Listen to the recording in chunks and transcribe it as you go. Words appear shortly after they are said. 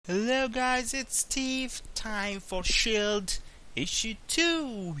Hello guys, it's Steve. Time for S.H.I.E.L.D. issue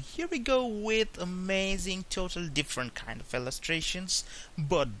 2. Here we go with amazing, total different kind of illustrations.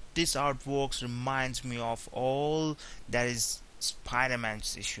 But this artwork reminds me of all that is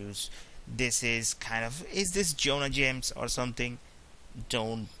Spider-Man's issues. This is is this Jonah James or something?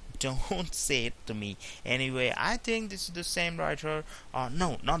 Don't don't say it to me. Anyway, I think this is the same writer, or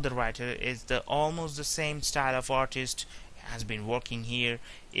no, not the writer. It's the almost the same style of artist has been working here.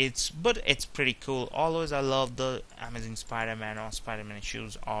 It's pretty cool. Always I love the Amazing Spider-Man or Spider-Man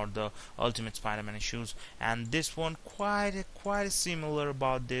issues or the Ultimate Spider-Man issues, and this one quite similar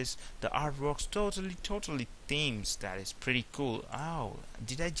about this. The artwork's totally themes. That is pretty cool. Oh,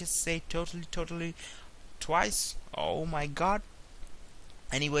 did I just say totally twice? Oh my god.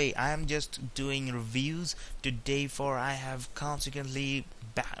 Anyway, I am just doing reviews today, for I have consequently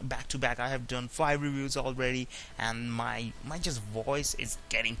back to back I have done 5 reviews already, and my just voice is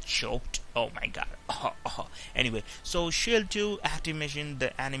getting choked. Oh my god. Anyway, so S.H.I.E.L.D 2 Active Mission,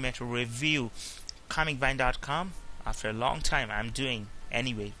 the animator review, comicvine.com. After a long time I'm doing.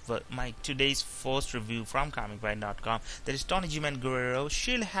 Anyway, but my today's first review from comicvine.com, that is Tony Jim and Guerrero.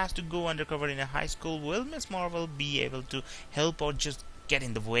 S.H.I.E.L.D has to go undercover in a high school. Will Miss Marvel be able to help or just get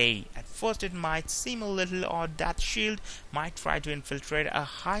in the way? At first it might seem a little odd that S.H.I.E.L.D might try to infiltrate a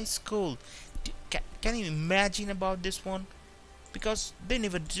high school. Can you imagine about this one? Because they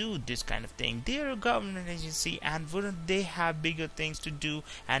never do this kind of thing. They're a government agency, and wouldn't they have bigger things to do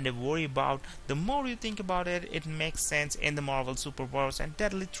and they worry about? The more you think about it, it makes sense. In the Marvel, superpowers and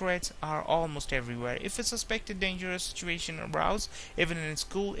deadly threats are almost everywhere. If a suspected dangerous situation arises, even in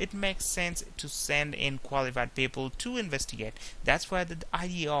school, it makes sense to send in qualified people to investigate. That's why the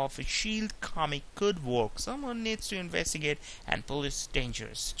idea of a S.H.I.E.L.D comic could work. Someone needs to investigate and police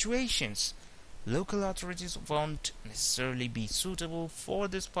dangerous situations. Local authorities won't necessarily be suitable for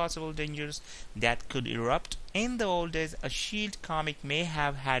these possible dangers that could erupt. In the old days, a S.H.I.E.L.D comic may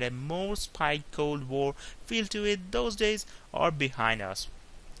have had a more spy Cold War feel to it. Those days are behind us.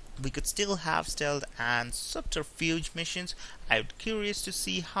 We could still have stealth and subterfuge missions. I'm curious to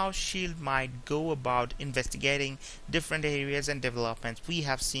see how S.H.I.E.L.D might go about investigating different areas and developments. We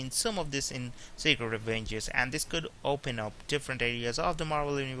have seen some of this in Secret Avengers, and this could open up different areas of the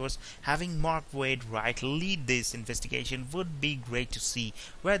Marvel Universe. Having Mark Waid-Wright lead this investigation would be great to see.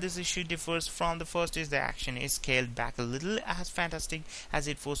 Where this issue differs from the first is the action is scaled back a little, as fantastic as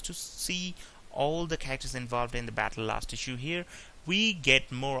it was to see all the characters involved in the battle last issue. Here we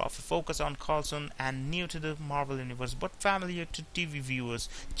get more of a focus on Coulson, and new to the Marvel Universe but familiar to TV viewers,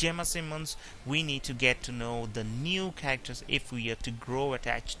 Jemma Simmons. We need to get to know the new characters if we are to grow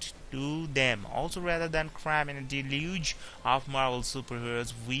attached to them. Also, rather than cram in a deluge of Marvel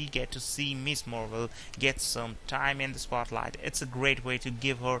superheroes, we get to see Miss Marvel get some time in the spotlight. It's a great way to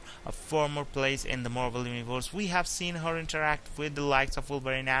give her a firmer place in the Marvel Universe. We have seen her interact with the likes of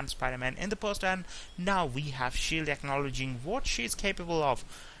Wolverine and Spider-Man in the past, and now we have S.H.I.E.L.D acknowledging what she is capable of.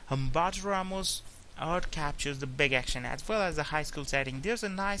 Humberto Ramos' art captures the big action as well as the high school setting. There's a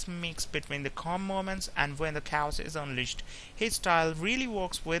nice mix between the calm moments and when the chaos is unleashed. His style really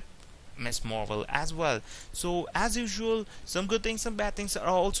works with Miss Marvel as well. So as usual, some good things, some bad things are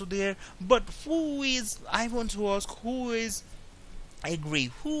also there. But I want to ask, who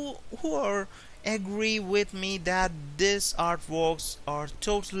are agree with me that these artworks are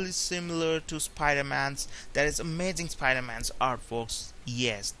totally similar to Spider-Man's, that is Amazing Spider-Man's artworks?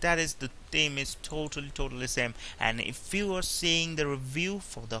 Yes, that is, the theme is totally same. And if you are seeing the review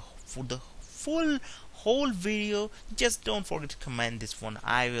for the full whole video, just don't forget to comment this one.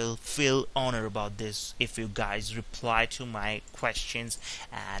 I will feel honored about this if you guys reply to my questions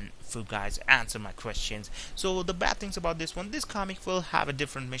and if you guys answer my questions. So the bad things about this one, this comic will have a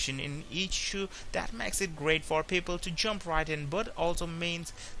different mission in each issue. That makes it great for people to jump right in, but also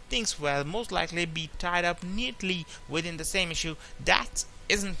means things will most likely be tied up neatly within the same issue. That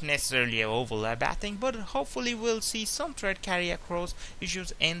isn't necessarily a overall bad thing, but hopefully we'll see some thread carry across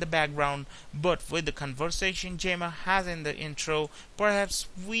issues in the background. But with the conversation Jemma has in the intro, perhaps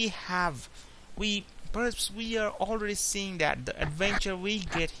we are already seeing that the adventure we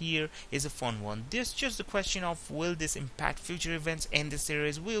get here is a fun one. There's just the question of, will this impact future events in the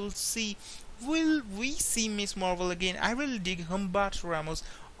series? Will we see Miss Marvel again? I really dig Humberto Ramos'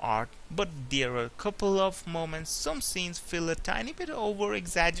 art, but there are a couple of moments, some scenes feel a tiny bit over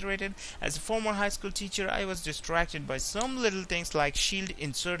exaggerated. As a former high school teacher, I was distracted by some little things like S.H.I.E.L.D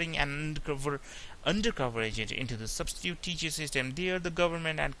inserting an undercover agent into the substitute teacher system. They are the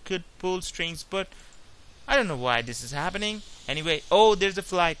government and could pull strings, but I don't know why this is happening. Anyway, oh, there's a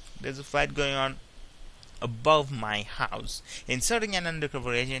flight going on. above my house, inserting an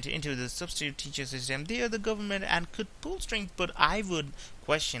undercover agent into the substitute teacher system. They are the government and could pull strings, but I would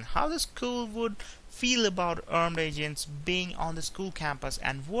question how the school would feel about armed agents being on the school campus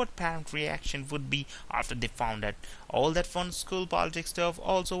and what parent reaction would be after they found out all that fun school politics stuff.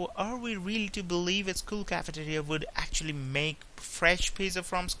 Also, are we really to believe a school cafeteria would actually make fresh pizza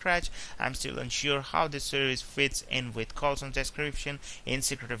from scratch? I'm still unsure how this series fits in with Coulson's description in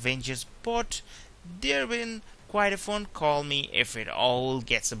Secret Avengers, but they've been quite a fun. Call me if it all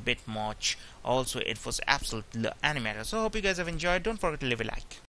gets a bit much. Also, it was absolutely animated. So I hope you guys have enjoyed. Don't forget to leave a like.